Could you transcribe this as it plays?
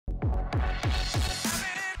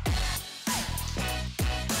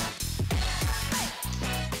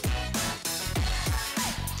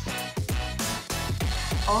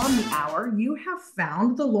on the hour, you have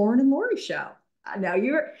found the Lauren and Lori show. Now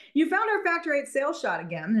you found our Factor 8 sales shot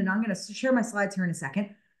again, and I'm going to share my slides here in a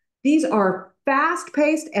second. These are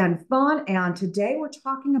fast-paced and fun, and today we're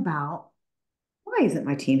talking about why isn't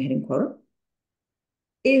my team hitting quota?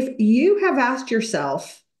 If you have asked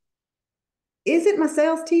yourself, is it my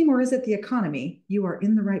sales team or is it the economy? You are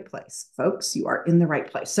in the right place, folks. You are in the right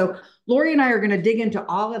place. So Lori and I are going to dig into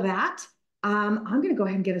all of that. I'm going to go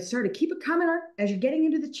ahead and get us started. Keep it coming as you're getting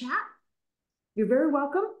into the chat. You're very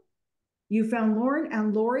welcome. You found Lauren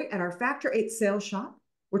and Lori at our Factor 8 sales shop.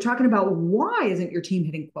 We're talking about why isn't your team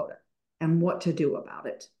hitting quota and what to do about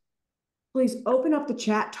it. Please open up the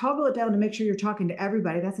chat, toggle it down to make sure you're talking to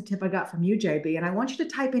everybody. That's a tip I got from you, JB. And I want you to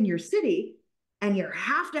type in your city and your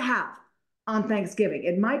have to have on Thanksgiving.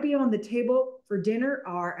 It might be on the table for dinner,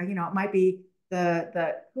 or it might be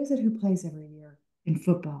the who is it who plays every year in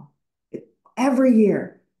football? Every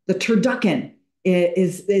year, the turducken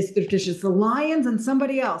is the dishes, the Lions and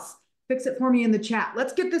somebody else. Fix it for me in the chat.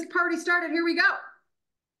 Let's get this party started. Here we go.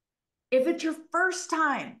 If it's your first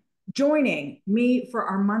time joining me for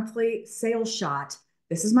our monthly sales shot,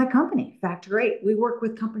 this is my company, Factor 8. We work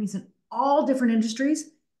with companies in all different industries,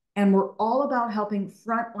 and we're all about helping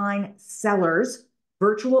frontline sellers,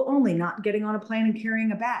 virtual only, not getting on a plane and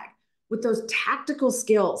carrying a bag, with those tactical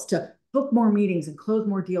skills to book more meetings and close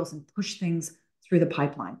more deals and push things through the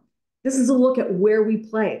pipeline. This is a look at where we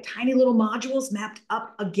play. Tiny little modules mapped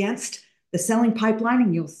up against the selling pipeline,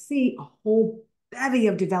 and you'll see a whole bevy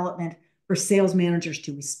of development for sales managers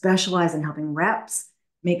too. We specialize in helping reps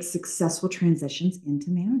make successful transitions into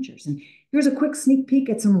managers. And here's a quick sneak peek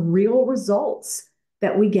at some real results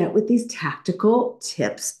that we get with these tactical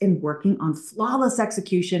tips in working on flawless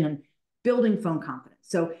execution and building phone confidence.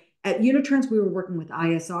 So at Unitrends, we were working with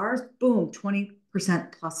ISRs, boom,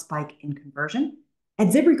 20% plus spike in conversion. At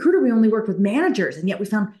ZipRecruiter, we only worked with managers, and yet we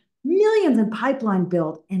found millions in pipeline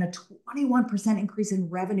build and a 21% increase in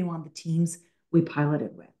revenue on the teams we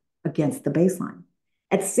piloted with against the baseline.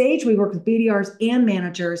 At Sage, we worked with BDRs and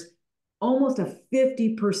managers, almost a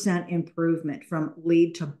 50% improvement from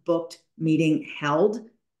lead to booked meeting held,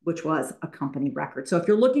 which was a company record. So if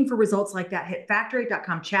you're looking for results like that, hit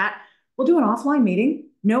factor8.com chat. We'll do an offline meeting,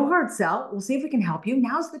 no hard sell. We'll see if we can help you.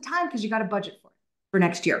 Now's the time because you got a budget for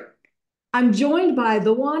next year. I'm joined by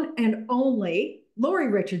the one and only Lori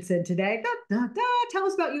Richardson today. Tell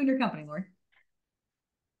us about you and your company, Lori.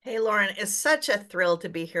 Hey, Lauren, it's such a thrill to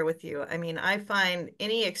be here with you. I mean, I find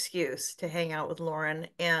any excuse to hang out with Lauren,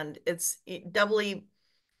 and it's doubly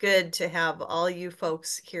good to have all you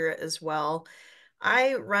folks here as well.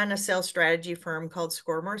 I run a sales strategy firm called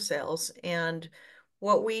Score More Sales, and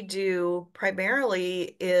what we do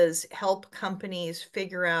primarily is help companies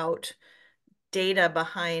figure out data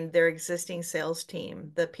behind their existing sales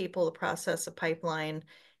team, the people, the process, the pipeline,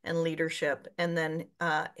 and leadership, and then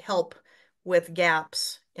help with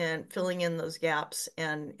gaps and filling in those gaps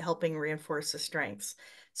and helping reinforce the strengths.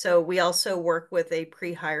 So we also work with a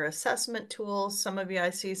pre-hire assessment tool. Some of you,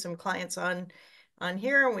 I see some clients on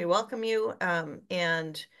here, and we welcome you.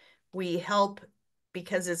 And we help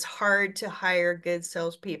because it's hard to hire good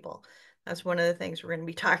salespeople. That's one of the things we're going to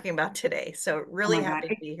be talking about today. So really happy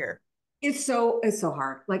to be here. It's so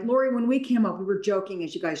hard. Like Lori, when we came up, we were joking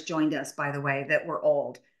as you guys joined us, by the way, that we're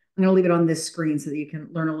old. I'm going to leave it on this screen so that you can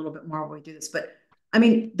learn a little bit more while we do this. But I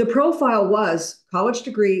mean, the profile was college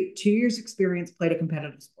degree, 2 years experience, played a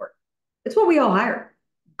competitive sport. It's what we all hire.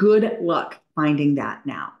 Good luck finding that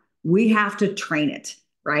now. We have to train it,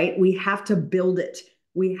 right? We have to build it.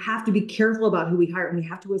 We have to be careful about who we hire, and we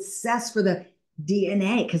have to assess for the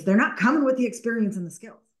DNA because they're not coming with the experience and the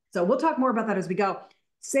skills. So we'll talk more about that as we go.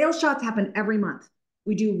 Sales shots happen every month.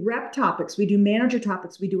 We do rep topics, we do manager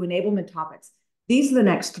topics, we do enablement topics. These are the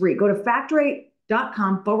next three. Go to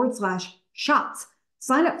factor8.com/shots.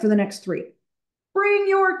 Sign up for the next three. Bring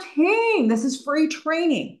your team. This is free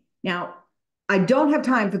training. Now, I don't have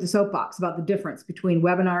time for the soapbox about the difference between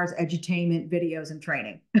webinars, edutainment, videos, and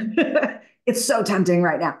training. It's so tempting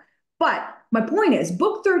right now. But my point is,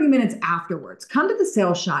 book 30 minutes afterwards. Come to the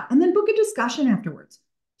sales shot and then book a discussion afterwards.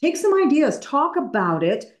 Take some ideas, talk about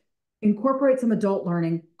it, incorporate some adult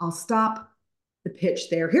learning. I'll stop the pitch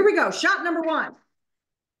there. Here we go. Shot number one.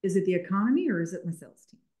 Is it the economy or is it my sales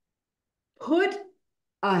team? Put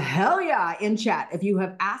a hell yeah in chat if you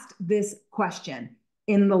have asked this question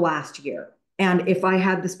in the last year. And if I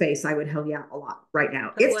had the space, I would hell yeah a lot right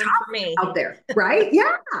now. Good it's tough for me out there, right?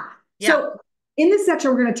 Yeah. So in this section,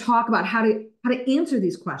 we're going to talk about how to answer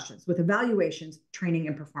these questions with evaluations, training,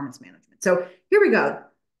 and performance management. So here we go.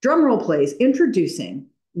 Drum roll, please. Introducing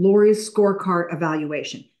Lori's scorecard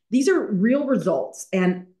evaluation. These are real results.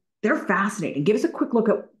 And they're fascinating. Give us a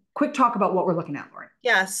quick talk about what we're looking at, Lori.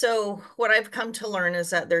 Yeah, so what I've come to learn is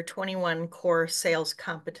that there are 21 core sales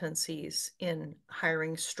competencies in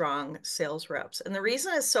hiring strong sales reps. And the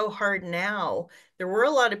reason it's so hard now, there were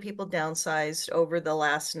a lot of people downsized over the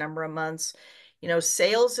last number of months. You know,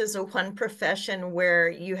 sales is a one profession where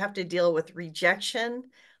you have to deal with rejection,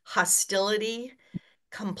 hostility,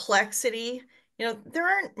 complexity. You know, there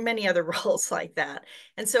aren't many other roles like that.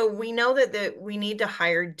 And so we know that we need to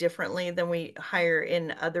hire differently than we hire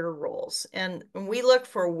in other roles. And we look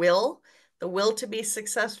for the will to be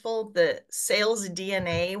successful, the sales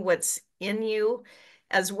DNA, what's in you,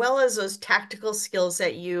 as well as those tactical skills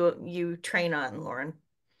that you train on, Lauren.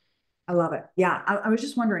 I love it. Yeah. I was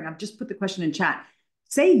just wondering, I've just put the question in chat.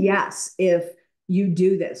 Say yes if you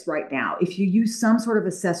do this right now, if you use some sort of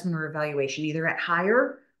assessment or evaluation, either at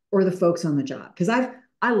hire or the folks on the job. Because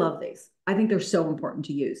I love these. I think they're so important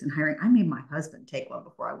to use in hiring. I made my husband take one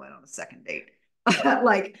before I went on a second date.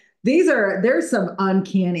 Like there's some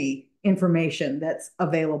uncanny information that's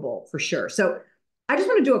available for sure. So I just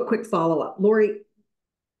want to do a quick follow-up. Lori,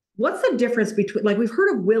 what's the difference between, like, we've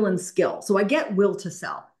heard of will and skill. So I get will to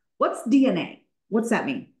sell. What's DNA? What's that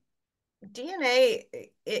mean? DNA,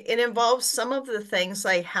 it involves some of the things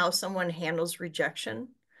like how someone handles rejection.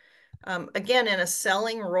 Again, in a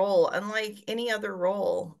selling role, unlike any other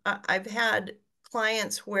role, I've had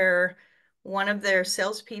clients where one of their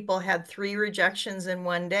salespeople had 3 rejections in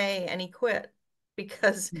one day and he quit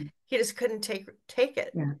because Hmm. he just couldn't take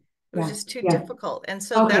it. Yeah. It was Yeah. just too Yeah. difficult. And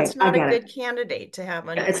so Okay. that's I not a get it. good candidate to have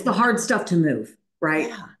on Yeah, your it's the team. hard stuff to move, right?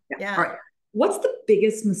 Yeah, Yeah. All yeah. right. What's the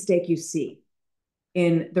biggest mistake you see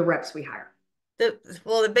in the reps we hire?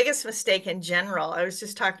 The biggest mistake in general, I was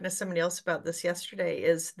just talking to somebody else about this yesterday,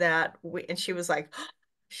 is that and she was like,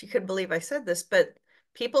 she couldn't believe I said this, but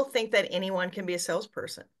people think that anyone can be a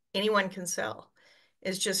salesperson. Anyone can sell.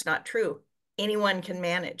 It's just not true. Anyone can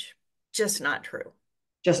manage. Just not true.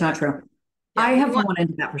 Just not true. Yeah, I we have want fallen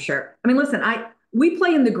into that for sure. I mean, listen, we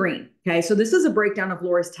play in the green. Okay. So this is a breakdown of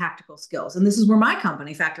Laura's tactical skills. And this is where my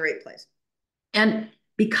company, Factor 8, plays. And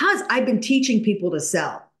because I've been teaching people to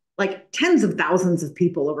sell, like tens of thousands of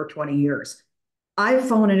people over 20 years, I've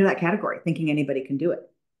fallen into that category thinking anybody can do it.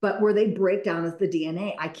 But where they break down is the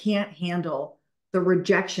DNA. I can't handle the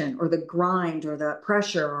rejection or the grind or the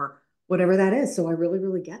pressure or whatever that is. So I really,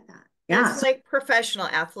 really get that. Yeah. It's So like professional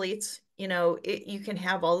athletes. You know, you can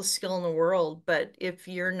have all the skill in the world, but if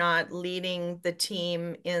you're not leading the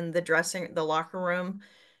team in the locker room,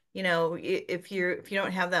 you know, if you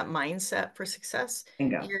don't have that mindset for success,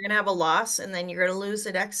 bingo. you're gonna have a loss, and then you're gonna lose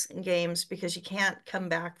the next games because you can't come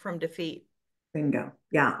back from defeat. Bingo.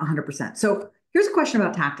 Yeah, 100%. So here's a question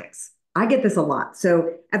about tactics. I get this a lot.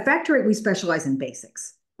 So at Factor 8, we specialize in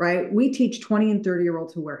basics, right? We teach 20 and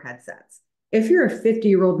 30-year-olds who wear headsets. If you're a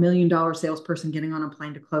 50-year-old $1 million salesperson getting on a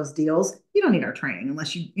plane to close deals, you don't need our training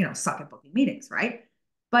unless you suck at booking meetings, right?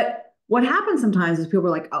 But what happens sometimes is people are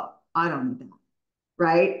like, oh, I don't need that,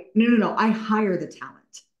 right? No, no, no. I hire the talent.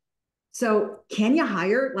 So can you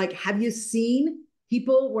hire? Like, have you seen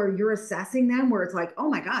people where you're assessing them where it's like, oh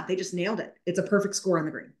my God, they just nailed it. It's a perfect score on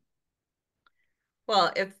the green.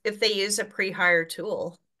 Well, if they use a pre-hire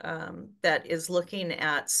tool that is looking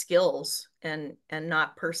at skills and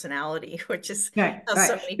not personality, which is Okay. how All right.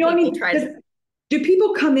 so many No, I people mean, try to. do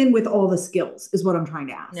people come in with all the skills is what I'm trying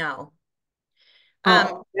to ask. No.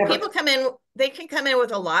 Never. People come in, they can come in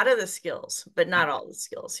with a lot of the skills, but not all the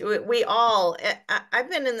skills. We all, I've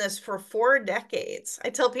been in this for 4 decades. I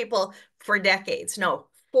tell people 4 decades, no,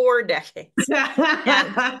 4 decades. And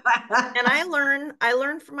I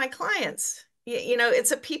learn from my clients. You know,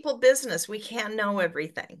 it's a people business. We can't know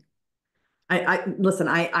everything. I listen,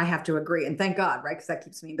 I have to agree. And thank God, right? Because that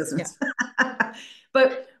keeps me in Yeah. business.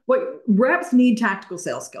 But what reps need tactical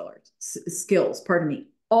sales skills, pardon me.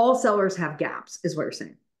 All sellers have gaps, is what you're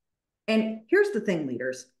saying. And here's the thing,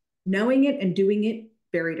 leaders, knowing it and doing it,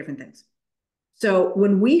 very different things. So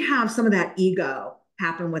when we have some of that ego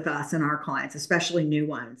happen with us and our clients, especially new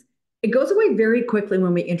ones, it goes away very quickly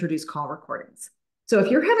when we introduce call recordings. So if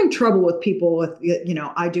you're having trouble with people with,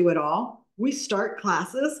 I do it all, we start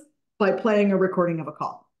classes by playing a recording of a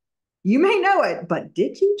call. You may know it, but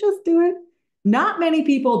did you just do it? Not many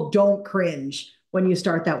people don't cringe when you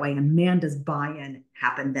start that way. And man, does buy-in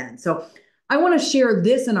happen then. So I want to share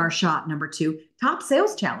this in our shot number 2, top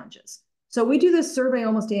sales challenges. So we do this survey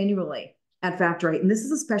almost annually at Factor 8, and this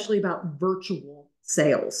is especially about virtual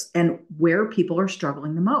sales and where people are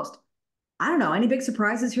struggling the most. I don't know, any big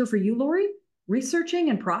surprises here for you, Lori? Researching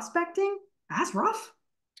and prospecting? That's rough.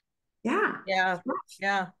 Yeah. Yeah.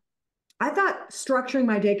 Yeah. I thought structuring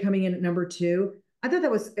my day coming in at number 2, I thought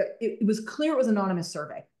that was it was clear it was an anonymous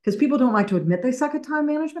survey. because people don't like to admit they suck at time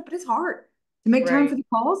management, but it's hard to make time for Right. the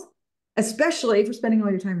calls, especially if you're spending all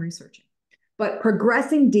your time researching. But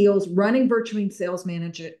progressing deals, running virtual sales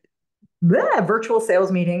meetings,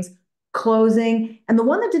 closing, and the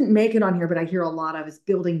one that didn't make it on here, but I hear a lot of is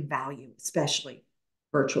building value, especially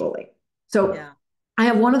virtually. So Yeah. I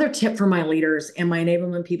have one other tip for my leaders and my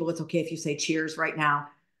enablement people. It's okay if you say cheers right now.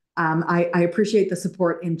 I appreciate the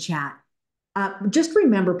support in chat. Just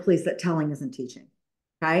remember, please, that telling isn't teaching.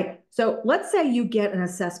 Okay. So let's say you get an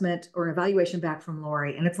assessment or an evaluation back from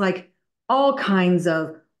Lori, and it's like all kinds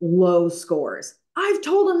of low scores. I've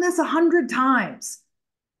told him this 100 times.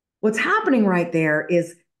 What's happening right there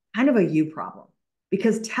is kind of a you problem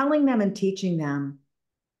because telling them and teaching them,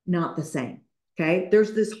 not the same. Okay.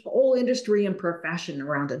 There's this whole industry and profession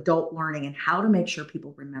around adult learning and how to make sure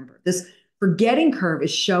people remember. This forgetting curve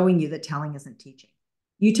is showing you that telling isn't teaching.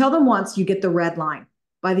 You tell them once, you get the red line.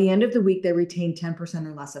 By the end of the week, they retain 10%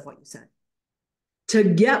 or less of what you said. To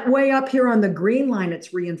get way up here on the green line,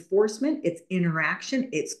 it's reinforcement, it's interaction,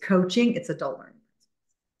 it's coaching, it's adult learning.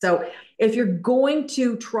 So if you're going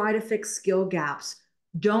to try to fix skill gaps,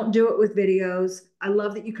 don't do it with videos. I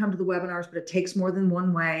love that you come to the webinars, but it takes more than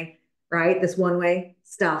one way, right? This one way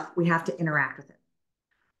stuff, we have to interact with it.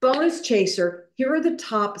 Bonus chaser, here are the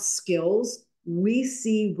top skills we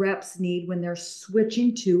see reps need when they're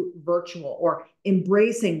switching to virtual or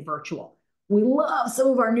embracing virtual. We love some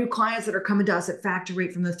of our new clients that are coming to us at Factor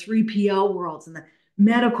Rate from the 3PL worlds and the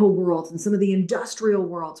medical worlds and some of the industrial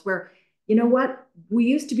worlds where, you know what, we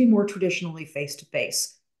used to be more traditionally face to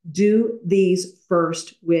face. Do these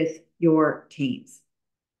first with your teams.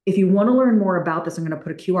 If you want to learn more about this, I'm going to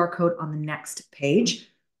put a QR code on the next page.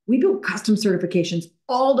 We build custom certifications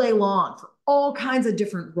all day long for all kinds of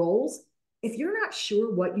different roles. If you're not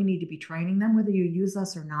sure what you need to be training them, whether you use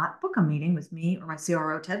us or not, book a meeting with me or my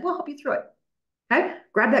CRO, Ted. We'll help you through it. Okay?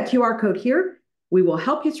 Grab that QR code here. We will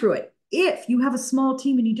help you through it. If you have a small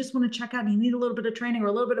team and you just want to check out and you need a little bit of training or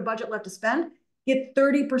a little bit of budget left to spend, get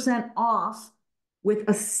 30% off with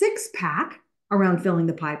a 6-pack around filling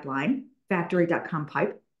the pipeline, factory.com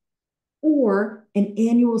pipe, or an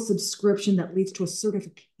annual subscription that leads to a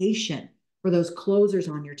certification for those closers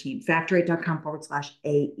on your team.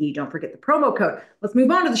 Factorate.com/AE. Don't forget the promo code. Let's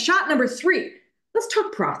move on to the shot number 3. Let's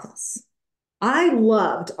talk process. I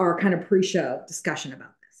loved our kind of pre-show discussion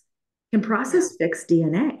about this. Can Yeah. process fix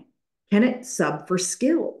DNA? Can it sub for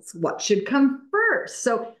skills? What should come first?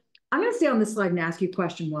 So I'm going to stay on this slide and ask you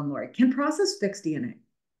question 1, Lori. Can process fix DNA?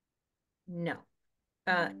 No.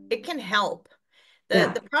 It can help.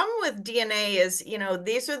 Yeah. The problem with DNA is,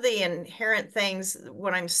 these are the inherent things,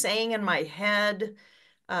 what I'm saying in my head,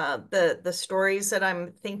 the stories that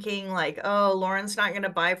I'm thinking like, oh, Lauren's not going to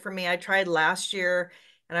buy for me. I tried last year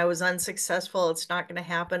and I was unsuccessful. It's not going to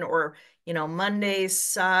happen. Or, Mondays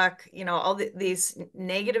suck, all these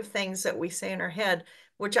negative things that we say in our head,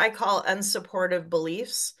 which I call unsupportive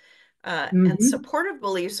beliefs. And Mm-hmm. supportive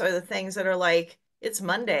beliefs are the things that are like, it's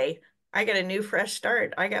Monday. I got a new fresh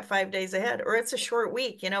start. I got 5 days ahead, or it's a short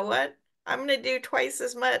week. You know what? I'm going to do twice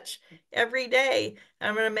as much every day.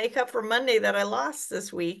 I'm going to make up for Monday that I lost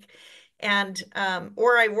this week. And,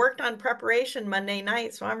 or I worked on preparation Monday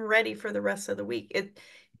night, so I'm ready for the rest of the week. Yeah.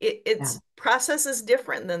 It's process is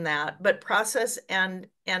different than that, but process and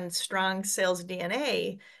strong sales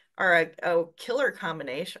DNA are a killer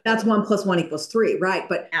combination. That's 1 + 1 = 3, right?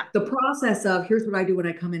 But Yeah, the process of here's what I do when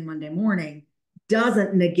I come in Monday morning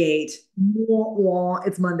doesn't negate wah, wah,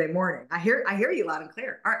 it's Monday morning. I hear you loud and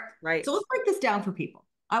clear. All right. So right. let's break this down for people.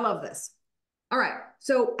 I love this. All right.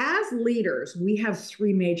 So as leaders, we have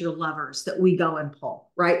 3 major levers that we go and pull,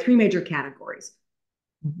 right? 3 major categories.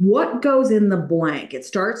 What goes in the blank? It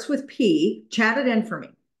starts with P. Chat it in for me.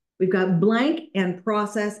 We've got blank and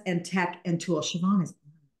process and tech and tool. Siobhan is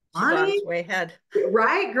Siobhan's honey. way ahead.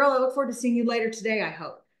 Right, girl. I look forward to seeing you later today. I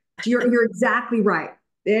hope. You're exactly right.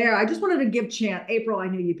 There. I just wanted to give chance. April, I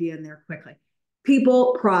knew you'd be in there quickly.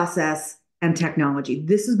 People, process, and technology.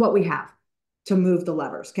 This is what we have to move the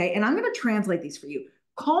levers. Okay, and I'm going to translate these for you.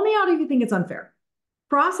 Call me out if you think it's unfair.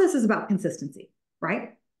 Process is about consistency,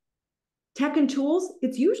 right? Tech and tools,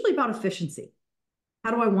 it's usually about efficiency.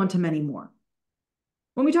 How do I want to many more?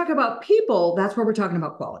 When we talk about people, that's where we're talking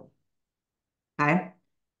about quality. Okay.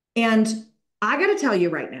 And I got to tell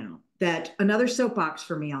you right now that another soapbox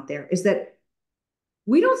for me out there is that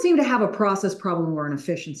we don't seem to have a process problem or an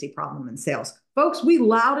efficiency problem in sales. Folks, we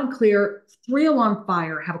loud and clear, 3 alarm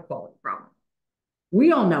fire, have a quality problem.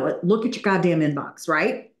 We all know it. Look at your goddamn inbox,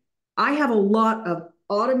 right? I have a lot of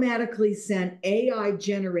automatically sent AI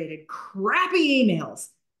generated crappy emails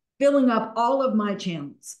filling up all of my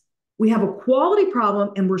channels. We have a quality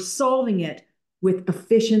problem and we're solving it with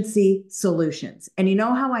efficiency solutions. And you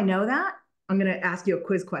know how I know that? I'm going to ask you a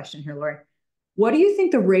quiz question here, Lori. What do you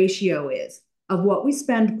think the ratio is of what we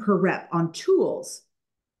spend per rep on tools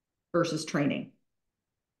versus training?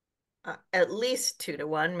 At least 2 to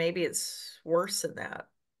 1. Maybe it's worse than that.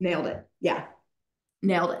 Nailed it. Yeah,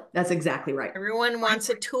 nailed it. That's exactly right. Everyone wants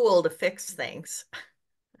a tool to fix things.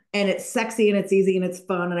 And it's sexy and it's easy and it's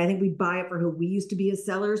fun. And I think we buy it for who we used to be as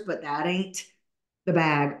sellers, but that ain't the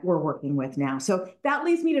bag we're working with now. So that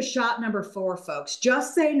leads me to shot number 4, folks.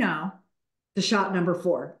 Just say no to shot number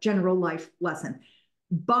 4, general life lesson.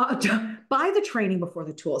 But buy the training before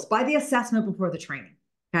the tools, buy the assessment before the training.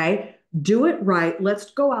 Okay. Do it right.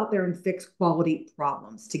 Let's go out there and fix quality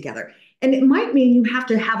problems together. And it might mean you have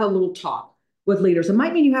to have a little talk with leaders. It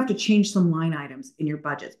might mean you have to change some line items in your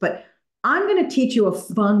budgets, but I'm going to teach you a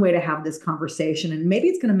fun way to have this conversation, and maybe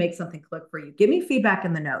it's going to make something click for you. Give me feedback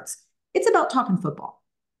in the notes. It's about talking football.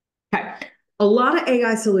 Okay. A lot of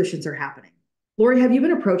AI solutions are happening. Lori, have you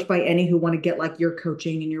been approached by any who want to get like your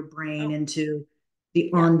coaching and your brain into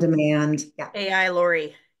the Yeah. on demand? Yeah. AI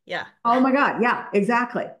Lori. Yeah. Oh my God. Yeah,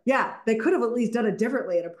 exactly. Yeah. They could have at least done it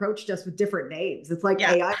differently and approached us with different names. It's like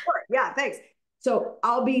Yeah. AI Lori. Yeah, thanks. So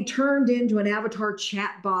I'll be turned into an avatar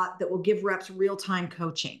chat bot that will give reps real time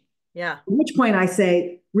coaching. Yeah. At which point I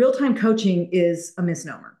say real time coaching is a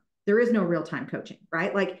misnomer. There is no real time coaching,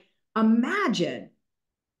 right? Like imagine,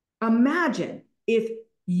 imagine if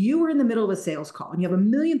you were in the middle of a sales call and you have a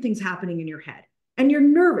million things happening in your head and you're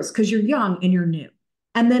nervous because you're young and you're new.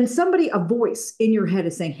 And then somebody, a voice in your head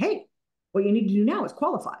is saying, hey, what you need to do now is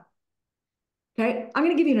qualify. Okay. I'm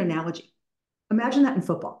going to give you an analogy. Imagine that in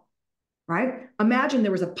football, right? Imagine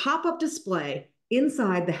there was a pop up display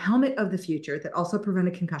inside the helmet of the future that also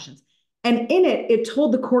prevented concussions. And in it, it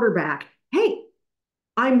told the quarterback, hey,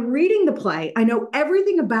 I'm reading the play. I know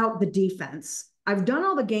everything about the defense. I've done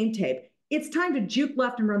all the game tape. It's time to juke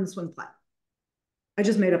left and run the swing play. I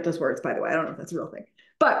just made up those words, by the way. I don't know if that's a real thing.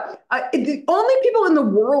 But the only people in the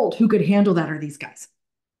world who could handle that are these guys.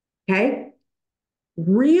 Okay.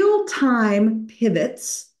 Real time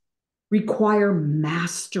pivots require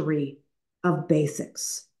mastery of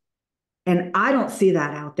basics. And I don't see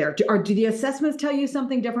that out there. Do the assessments tell you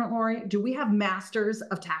something different, Lori? Do we have masters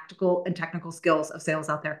of tactical and technical skills of sales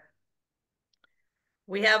out there?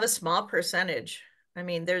 We have a small percentage. I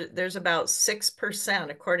mean, there's about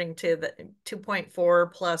 6%, according to the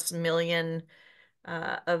 2.4 plus million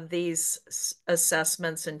of these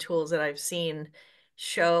assessments and tools that I've seen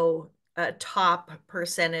show a top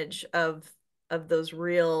percentage of those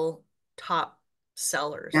real top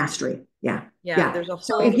sellers. Mastery. Yeah. Yeah, Yeah. there's a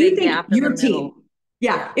So whole if you big think gap in the your middle. team,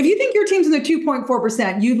 yeah, Yeah. if you think your team's in the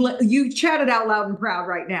 2.4%, you chatted out loud and proud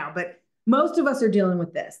right now. But most of us are dealing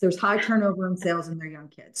with this. There's high turnover in sales and they're young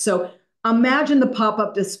kids. So imagine the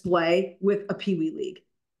pop-up display with a Pee Wee League,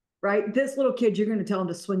 right? This little kid, you're going to tell him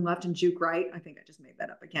to swing left and juke right. I think I just made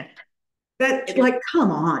that up again. That, like,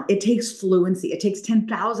 come on. It takes fluency. It takes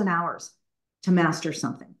 10,000 hours to master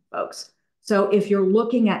something, folks. So if you're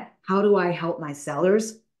looking at how do I help my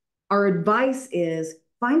sellers, our advice is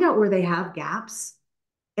find out where they have gaps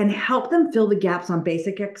and help them fill the gaps on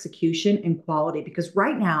basic execution and quality. Because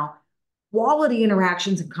right now, quality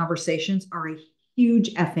interactions and conversations are a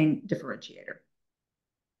huge effing differentiator.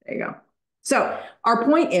 There you go. So our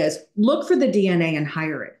point is look for the DNA and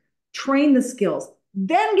hire it. Train the skills,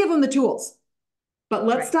 then give them the tools. But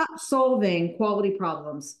let's stop solving quality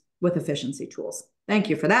problems with efficiency tools. Thank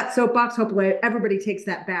you for that soapbox. Hopefully everybody takes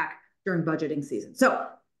that back during budgeting season. So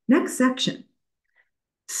next section.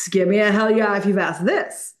 Give me a hell yeah if you've asked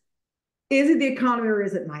this. Is it the economy or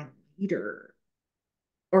is it my leader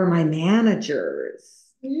or my managers?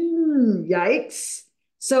 Yikes.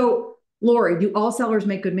 So, Lori, do all sellers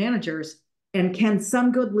make good managers? And can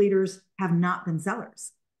some good leaders have not been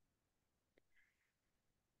sellers?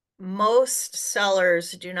 Most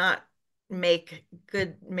sellers do not make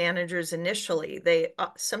good managers initially. They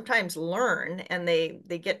sometimes learn and they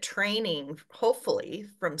get training, hopefully,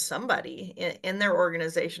 from somebody in their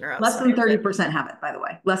organization or Less outside than of it. 30% have it, by the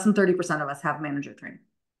way. Less than 30% of us have manager training.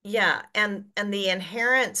 Yeah, and the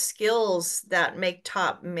inherent skills that make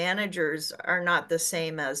top managers are not the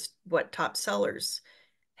same as what top sellers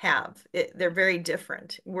have. They're very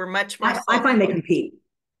different. We're much more I find they self-focused. compete.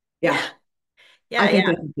 Yeah, Yeah, I yeah, think yeah.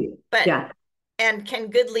 they compete. But Yeah. and can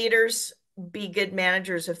good leaders be good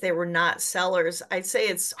managers if they were not sellers? I'd say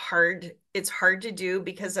it's hard. It's hard to do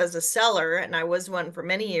because as a seller, and I was one for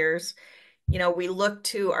many years, we look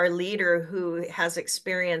to our leader who has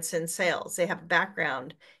experience in sales. They have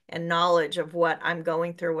background and knowledge of what I'm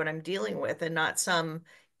going through, what I'm dealing with, and not some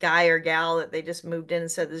guy or gal that they just moved in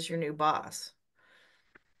and said, this is your new boss.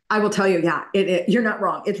 I will tell you, yeah, you're not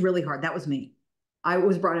wrong. It's really hard. That was me. I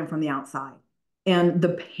was brought in from the outside. And the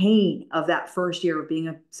pain of that first year of being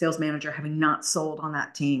a sales manager, having not sold on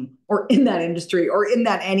that team or in that industry or in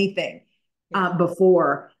that anything Yeah.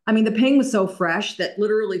 before. I mean, the pain was so fresh that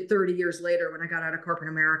literally 30 years later, when I got out of corporate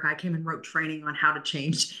America, I came and wrote training on how to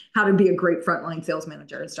change, how to be a great frontline sales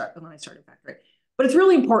manager and start when I started Factory. But it's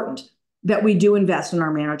really important that we do invest in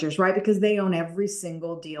our managers, right? Because they own every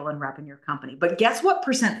single deal and rep in your company. But guess what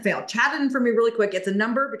percent failed? Chat it in for me really quick. It's a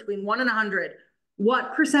number between 1 and 100.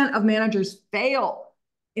 What percent of managers fail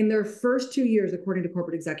in their first 2 years, according to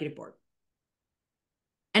Corporate Executive Board?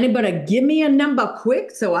 Anybody give me a number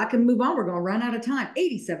quick so I can move on? We're going to run out of time.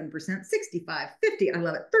 87%, 65, 50. I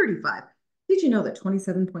love it. 35. Did you know that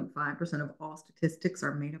 27.5% of all statistics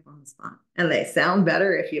are made up on the spot? And they sound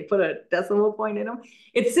better if you put a decimal point in them.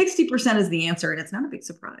 It's 60% is the answer, and it's not a big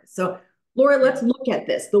surprise. So, Laura, let's look at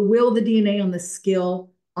this. The will, the DNA on the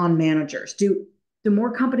skill on managers. Do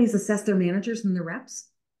more companies assess their managers than their reps?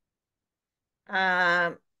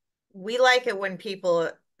 We like it when people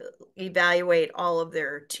evaluate all of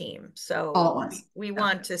their team. All So at once. we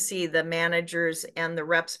want to see the managers and the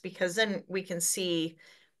reps because then we can see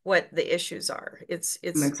what the issues are. It's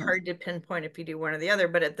hard to pinpoint if you do one or the other,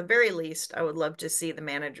 but at the very least, I would love to see the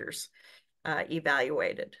managers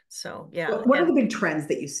evaluated. So yeah. What are the big trends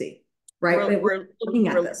that you see? Right. We're looking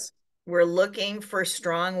at this. We're looking for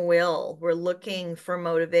strong will. We're looking for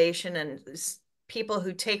motivation and people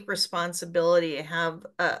who take responsibility, have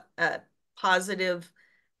a positive,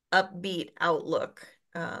 upbeat outlook.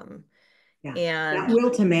 Yeah. And That will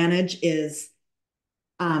to manage is,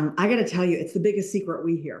 I got to tell you, it's the biggest secret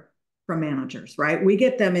we hear from managers, right? We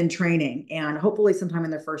get them in training and hopefully sometime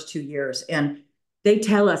in their first 2 years. And they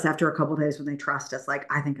tell us after a couple of days when they trust us,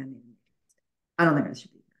 like, I think I need, I don't think I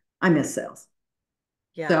should be here. I miss sales.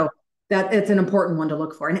 yeah. So that it's an important one to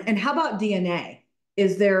look for. And how about DNA?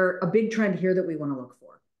 Is there a big trend here that we want to look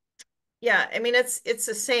for? Yeah, I mean it's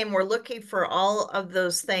the same. We're looking for all of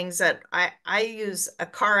those things that I use a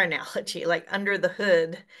car analogy, like under the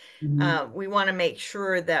hood. We want to make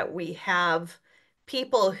sure that we have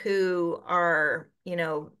people who are,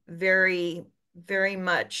 very, very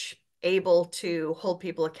much able to hold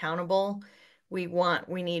people accountable. We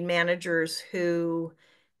need managers who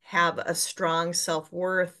have a strong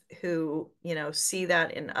self-worth, who, see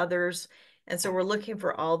that in others. And so we're looking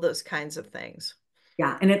for all those kinds of things.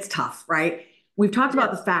 Yeah, and it's tough, right? We've talked about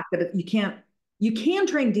Yeah. the fact that you can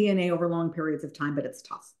train DNA over long periods of time, but it's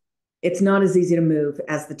tough. It's not as easy to move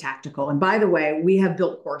as the tactical. And by the way, we have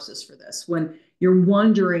built courses for this. When you're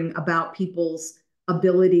wondering about people's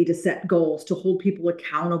ability to set goals, to hold people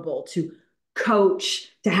accountable, to coach,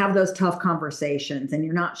 to have those tough conversations, and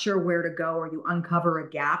you're not sure where to go or you uncover a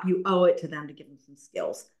gap, you owe it to them to give them some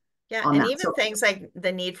skills Yeah, on and that. even So, things like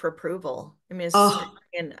the need for approval. I mean, it's oh,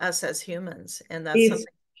 in us as humans, and that's it's something.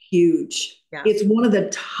 huge. Yeah, It's one of the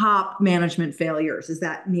top management failures is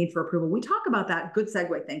that need for approval. We talk about that. Good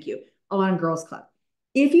segue. Thank you. A lot in Girls Club.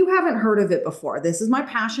 If you haven't heard of it before, this is my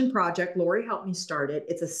passion project. Lori helped me start it.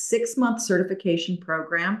 It's a 6-month certification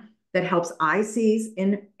program that helps ICs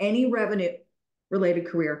in any revenue related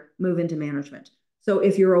career move into management. So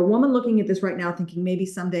if you're a woman looking at this right now, thinking maybe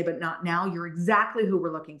someday, but not now, you're exactly who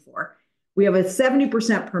we're looking for. We have a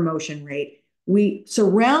 70% promotion rate. We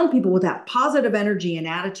surround people with that positive energy and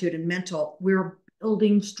attitude and mental. We're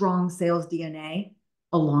building strong sales DNA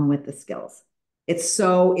along with the skills. It's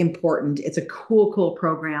so important. It's a cool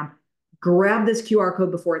program. Grab this QR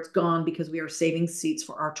code before it's gone because we are saving seats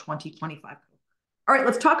for our 2025. All right,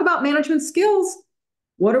 let's talk about management skills.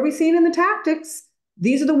 What are we seeing in the tactics?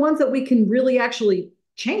 These are the ones that we can really actually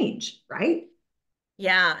change, right?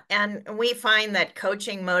 yeah, and we find that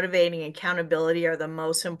coaching, motivating, accountability are the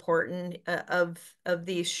most important of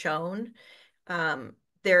these shown.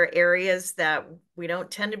 There are areas that we don't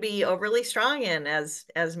tend to be overly strong in as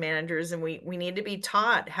managers, and we need to be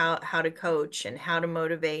taught how to coach and how to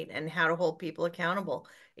motivate and how to hold people accountable.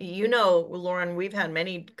 Lauren, we've had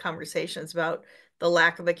many conversations about the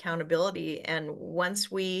lack of accountability, and once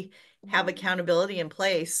we have accountability in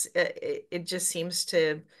place, it just seems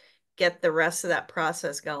to get the rest of that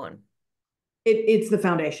process going. It's the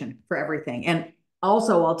foundation for everything. And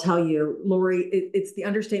also, I'll tell you, Lori, it's the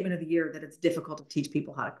understatement of the year that it's difficult to teach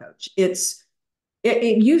people how to coach.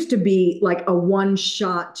 It used to be like a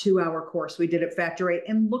 1-shot 2-hour course we did at Factor 8.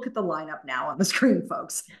 And look at the lineup now on the screen,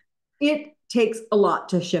 folks. It takes a lot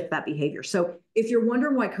to shift that behavior. So if you're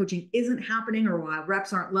wondering why coaching isn't happening or why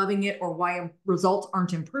reps aren't loving it or why results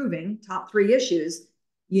aren't improving, top 3 issues,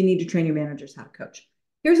 you need to train your managers how to coach.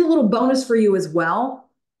 Here's a little bonus for you as well.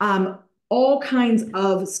 all kinds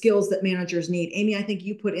of skills that managers need. Amy, I think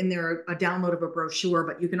you put in there a download of a brochure,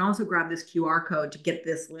 but you can also grab this QR code to get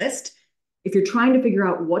this list. If you're trying to figure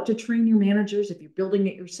out what to train your managers, if you're building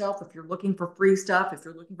it yourself, if you're looking for free stuff, if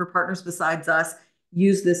you're looking for partners besides us,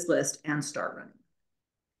 use this list and start running.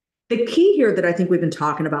 The key here that I think we've been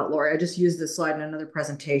talking about, Lori, I just used this slide in another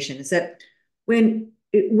presentation, is that when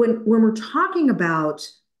we're talking about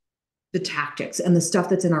the tactics and the stuff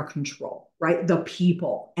that's in our control, right? The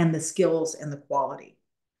people and the skills and the quality.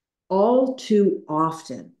 All too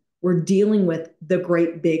often, we're dealing with the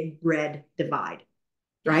great big red divide,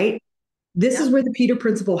 right? This is where the Peter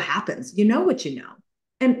principle happens. You know what you know.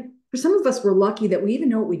 And for some of us, we're lucky that we even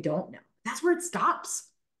know what we don't know. That's where it stops.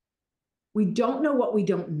 We don't know what we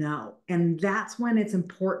don't know. And that's when it's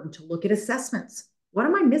important to look at assessments. What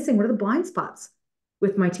am I missing? What are the blind spots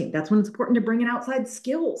with my team? That's when it's important to bring in outside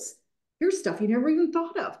skills. Here's stuff you never even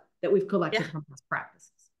thought of that we've collected from past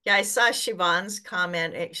practices. Yeah, I saw Siobhan's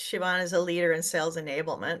comment. Siobhan is a leader in sales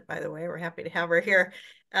enablement, by the way. We're happy to have her here.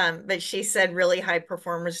 But she said really high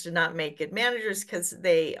performers do not make good managers because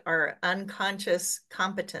they are unconscious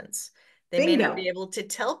competence. They may not be able to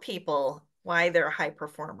tell people why they're a high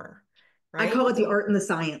performer. Right? I call it the art and the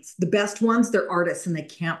science. The best ones, they're artists and they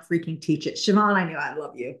can't freaking teach it. Siobhan, I knew I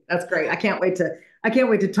love you. That's great. I can't wait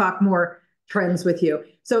to talk more trends with you.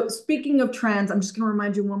 So speaking of trends, I'm just going to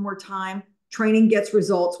remind you one more time. Training gets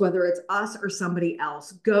results, whether it's us or somebody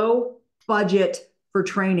else. Go budget for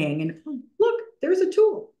training. And look, there's a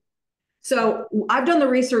tool. So I've done the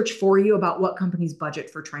research for you about what companies budget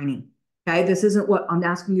for training. Okay. This isn't what I'm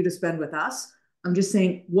asking you to spend with us. I'm just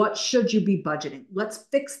saying, what should you be budgeting? Let's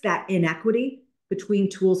fix that inequity between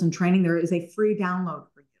tools and training. There is a free download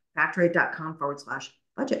for you,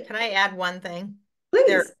 factorate.com/budget. Can I add one thing?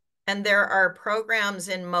 Please. There are programs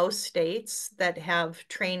in most states that have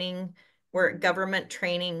training where government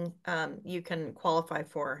training you can qualify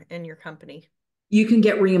for in your company. You can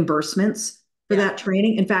get reimbursements for that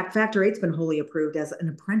training. In fact, Factor 8's been wholly approved as an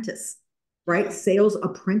apprentice, right? Sales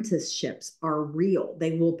apprenticeships are real.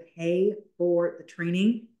 They will pay for the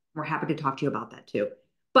training. We're happy to talk to you about that too.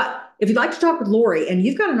 But if you'd like to talk with Lori, and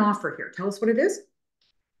you've got an offer here, tell us what it is.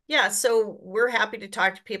 Yeah, so we're happy to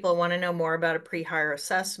talk to people who want to know more about a pre-hire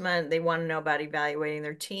assessment. They want to know about evaluating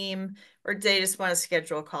their team, or they just want to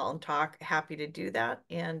schedule a call and talk. Happy to do that.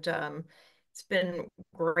 And it's been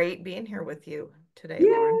great being here with you today,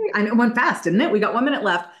 Lauren. I know it went fast, didn't it? We got 1 minute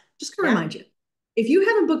left. Just gonna remind you, if you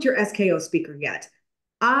haven't booked your SKO speaker yet,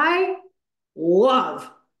 I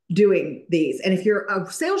love doing these. And if you're a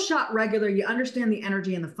sales shot regular, you understand the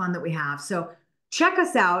energy and the fun that we have. So check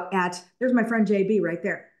us out at, there's my friend JB right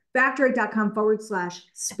there,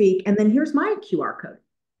 factorate.com/speak. And then here's my QR code.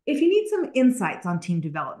 If you need some insights on team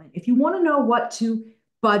development, if you want to know what to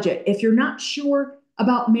budget, if you're not sure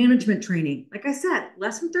about management training, like I said,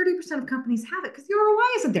 less than 30% of companies have it because the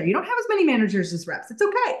ROI isn't there. You don't have as many managers as reps. It's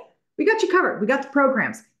okay. We got you covered. We got the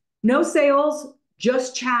programs. No sales,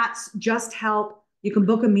 just chats, just help. You can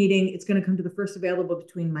book a meeting. It's going to come to the first available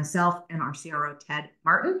between myself and our CRO, Ted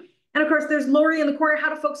Martin. And of course, there's Lori in the corner. How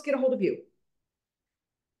do folks get a hold of you?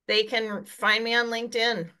 They can find me on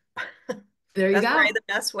LinkedIn. There you go. That's probably the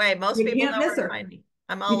best way. Most people know where to find me.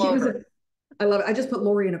 I'm all over. I love it. I just put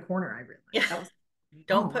Lori in a corner. I realized. Yeah.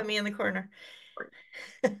 Don't put me in the corner.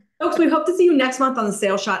 Folks, we hope to see you next month on the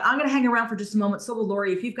Sales Shot. I'm going to hang around for just a moment. So will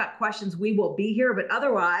Lori. If you've got questions, we will be here. But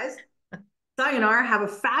otherwise, sayonara. Have a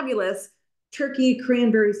fabulous turkey,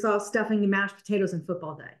 cranberry sauce, stuffing, and mashed potatoes and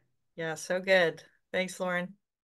football day. Yeah, so good. Thanks, Lauren.